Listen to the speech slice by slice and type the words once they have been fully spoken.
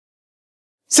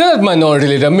Senate Minority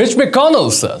Leader Mitch McConnell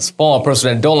says former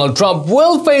President Donald Trump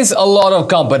will face a lot of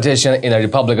competition in a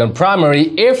Republican primary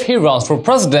if he runs for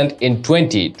president in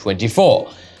 2024.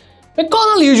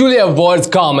 McConnell usually avoids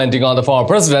commenting on the former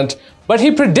president, but he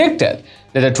predicted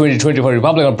that the 2024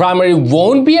 Republican primary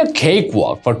won't be a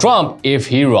cakewalk for Trump if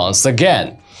he runs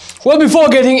again. Well, before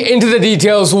getting into the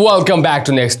details, welcome back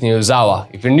to Next News Hour.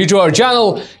 If you're new to our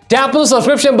channel, tap on the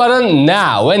subscription button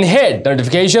now and hit the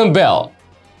notification bell.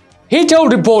 He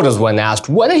told reporters when asked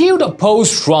whether he would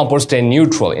oppose Trump or stay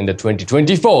neutral in the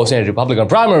 2024 Senate Republican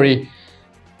primary,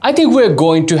 "I think we're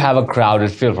going to have a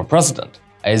crowded field for president.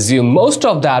 I assume most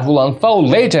of that will unfold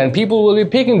later and people will be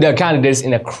picking their candidates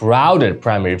in a crowded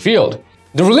primary field."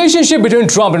 The relationship between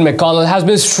Trump and McConnell has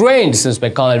been strained since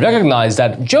McConnell recognized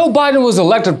that Joe Biden was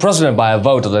elected president by a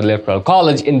vote of the Electoral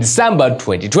College in December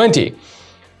 2020.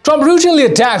 Trump routinely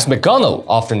attacks McConnell,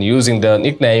 often using the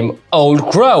nickname Old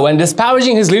Crow and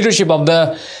disparaging his leadership of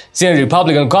the Senate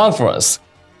Republican Conference.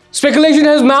 Speculation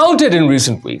has mounted in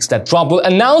recent weeks that Trump will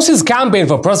announce his campaign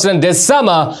for president this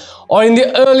summer or in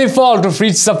the early fall to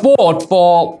reach support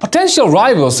for potential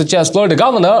rivals such as Florida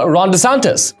Governor Ron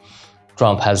DeSantis.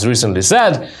 Trump has recently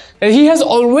said that he has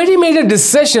already made a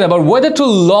decision about whether to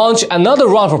launch another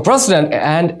run for president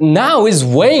and now is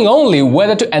weighing only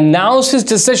whether to announce his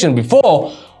decision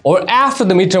before or after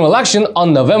the midterm election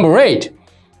on November 8.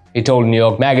 He told New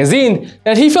York Magazine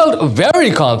that he felt very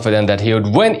confident that he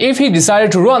would win if he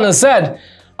decided to run and said,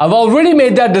 "I've already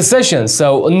made that decision,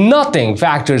 so nothing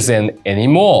factors in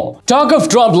anymore." Talk of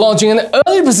Trump launching an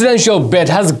early presidential bid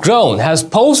has grown as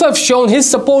polls have shown his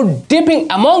support dipping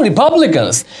among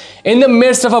Republicans in the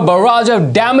midst of a barrage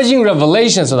of damaging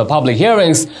revelations of the public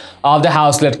hearings of the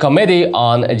House-led committee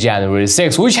on January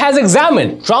 6, which has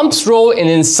examined Trump's role in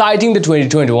inciting the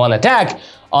 2021 attack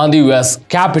on the U.S.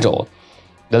 Capitol.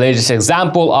 The latest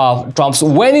example of Trump's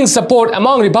waning support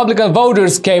among Republican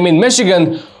voters came in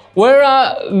Michigan, where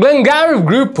a Glengarry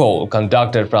Group poll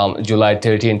conducted from July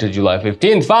 13 to July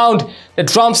 15 found that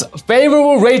Trump's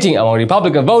favorable rating among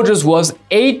Republican voters was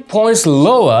 8 points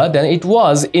lower than it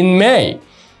was in May.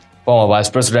 Former Vice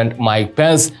President Mike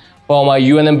Pence, former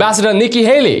UN Ambassador Nikki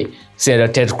Haley,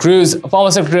 Senator Ted Cruz,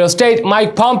 former Secretary of State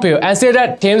Mike Pompeo, and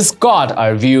Senator Tim Scott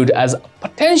are viewed as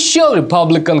potential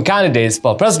Republican candidates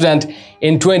for president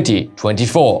in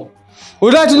 2024.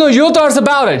 We'd like to know your thoughts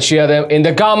about it. Share them in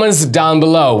the comments down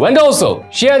below. And also,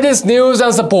 share this news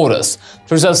and support us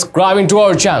through subscribing to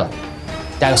our channel.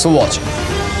 Thanks for watching.